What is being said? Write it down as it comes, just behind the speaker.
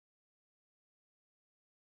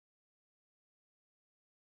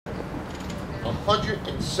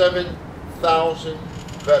107,000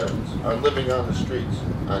 veterans are living on the streets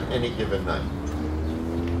on any given night.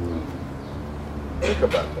 Think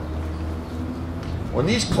about that. When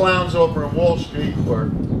these clowns over on Wall Street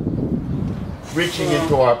were reaching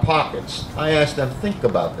into our pockets, I asked them, think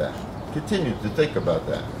about that. Continue to think about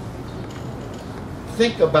that.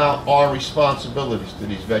 Think about our responsibilities to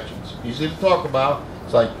these veterans. Easy to talk about.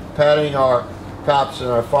 It's like patting our cops and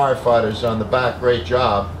our firefighters on the back, great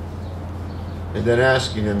job, and then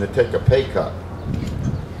asking them to take a pay cut.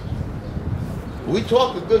 We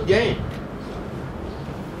talk a good game.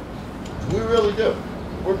 We really do.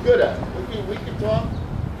 We're good at it. We can talk.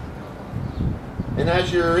 And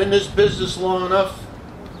as you're in this business long enough,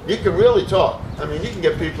 you can really talk. I mean, you can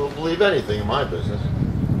get people to believe anything in my business.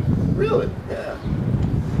 Really, yeah.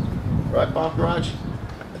 Right, Bomb Garage?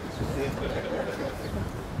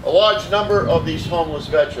 A large number of these homeless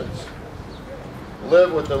veterans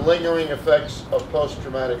live with the lingering effects of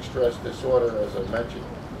post-traumatic stress disorder, as I mentioned.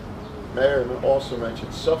 Mayor also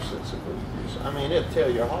mentioned substance abuse. I mean, it'll tear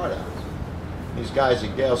your heart out. These guys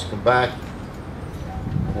and gals come back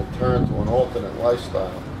and they turn to an alternative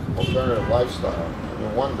lifestyle, and you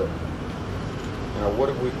wonder, what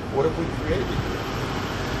have we created here?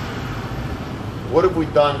 What have we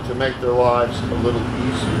done to make their lives a little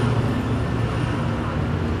easier?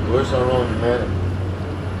 Where's our own humanity?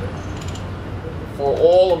 For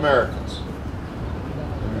all Americans,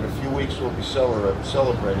 in a few weeks we'll be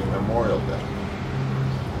celebrating Memorial Day.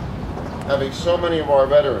 Having so many of our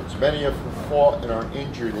veterans, many of whom fought and are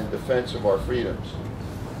injured in defense of our freedoms,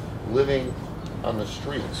 living on the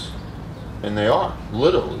streets, and they are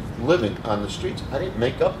literally living on the streets. I didn't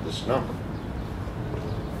make up this number.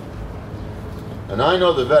 And I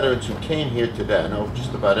know the veterans who came here today, I know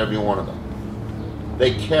just about every one of them.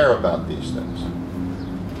 They care about these things.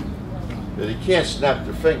 They can't snap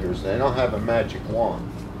their fingers, they don't have a magic wand.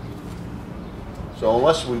 So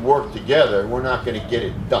unless we work together, we're not going to get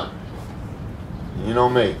it done. You know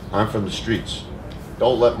me, I'm from the streets.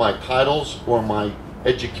 Don't let my titles or my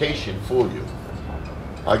education fool you.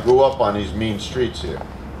 I grew up on these mean streets here.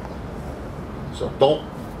 So don't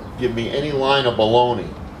give me any line of baloney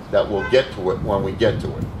that we'll get to it when we get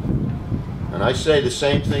to it. And I say the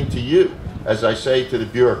same thing to you as I say to the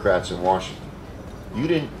bureaucrats in Washington. You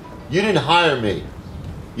didn't hire me.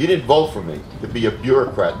 You didn't vote for me to be a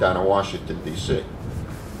bureaucrat down in Washington, D.C.,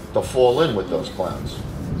 to fall in with those clowns.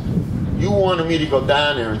 You wanted me to go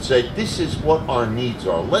down there and say, this is what our needs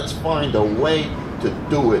are. Let's find a way to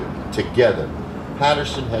do it together.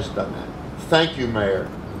 Paterson has done that. Thank you, Mayor.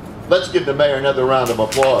 Let's give the Mayor another round of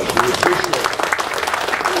applause. We appreciate it.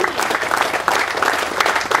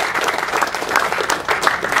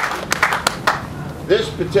 This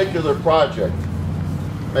particular project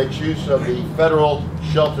makes use of the federal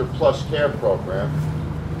Shelter Plus Care program.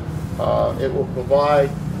 It will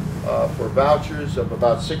provide for vouchers of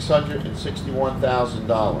about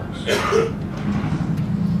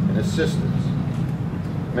 $661,000 in assistance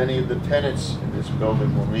many of the tenants in this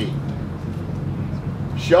building will need.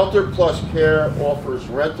 Shelter Plus Care offers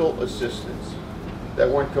rental assistance that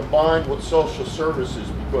when combined with social services,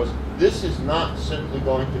 because this is not simply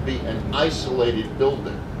going to be an isolated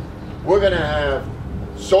building. We're going to have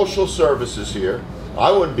social services here. I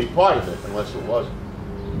wouldn't be part of it unless it wasn't.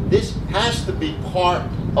 This has to be part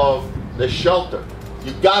of the shelter.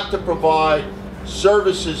 You've got to provide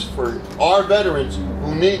services for our veterans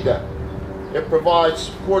who need them. It provides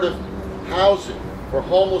supportive housing for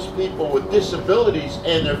homeless people with disabilities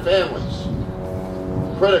and their families.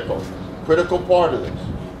 Critical part of this.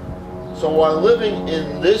 So while living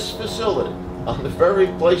in this facility, on the very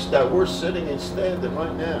place that we're sitting and standing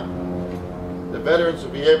right now, the veterans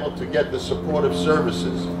will be able to get the supportive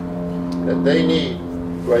services that they need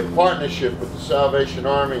through a partnership with the Salvation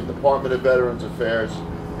Army, Department of Veterans Affairs,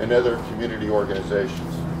 and other community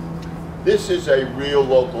organizations. This is a real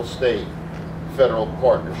local state federal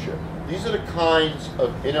partnership. These are the kinds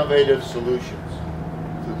of innovative solutions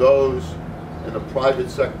to those in the private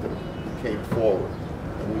sector who came forward,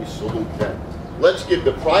 and we salute them. Let's give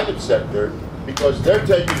the private sector, because they're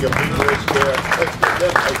taking a big risk here, let's give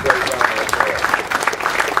them a great round of applause.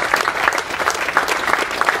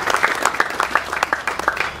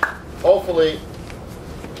 Hopefully,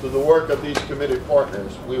 through the work of these committed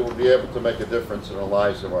partners, we will be able to make a difference in the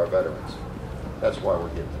lives of our veterans. That's why we're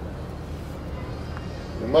here today.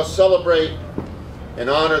 We must celebrate and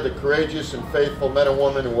honor the courageous and faithful men and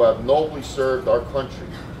women who have nobly served our country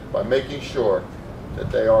by making sure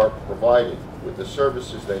that they are provided with the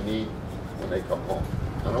services they need when they come home.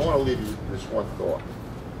 And I want to leave you with this one thought.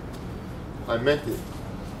 I meant it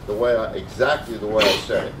exactly the way I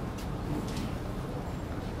said it.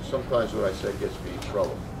 sometimes what I say gets me in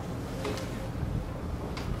trouble.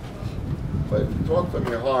 But if you talk from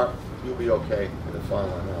your heart, you'll be okay in the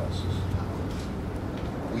final analysis.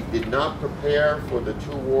 We did not prepare for the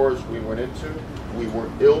 2 wars we went into. We were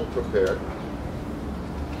ill prepared.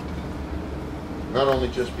 Not only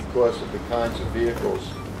just because of the kinds of vehicles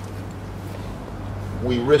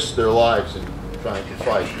we risked their lives in trying to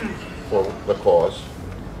fight for the cause.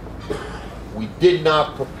 We did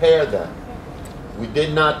not prepare them. We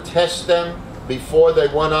did not test them before they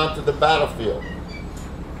went onto the battlefield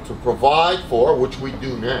to provide for, which we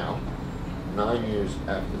do now, 9 years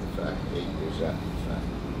after the fact, 8 years after the fact,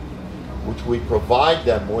 which we provide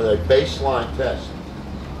them with a baseline test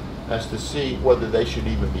as to see whether they should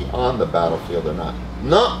even be on the battlefield or not.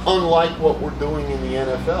 Not unlike what we're doing in the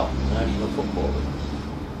NFL, National Football League.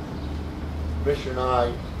 Commissioner and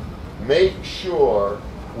I make sure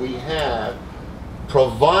we have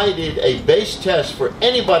provided a base test for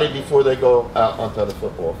anybody before they go out onto the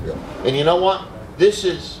football field. And you know what? This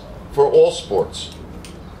is for all sports,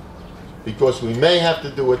 because we may have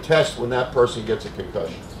to do a test when that person gets a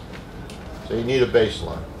concussion. So you need a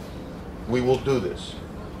baseline. We will do this.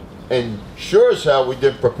 And sure as hell we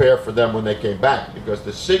didn't prepare for them when they came back, because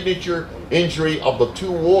the signature injury of the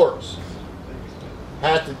 2 wars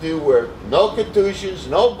had to do with no contusions,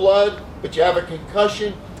 no blood, but you have a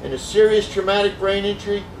concussion and a serious traumatic brain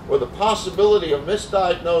injury or the possibility of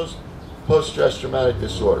misdiagnosed post-stress traumatic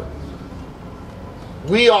disorder.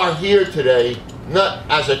 We are here today not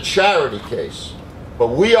as a charity case, but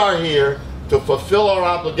we are here to fulfill our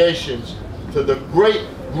obligations to the great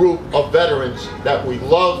group of veterans that we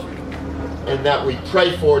love and that we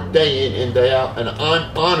pray for day in and day out. And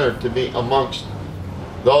I'm honored to be amongst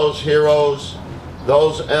those heroes,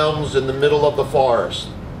 those elms in the middle of the forest.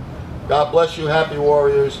 God bless you, happy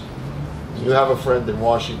warriors. You have a friend in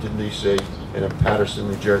Washington, D.C. and in Paterson,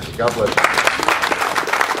 New Jersey. God bless you.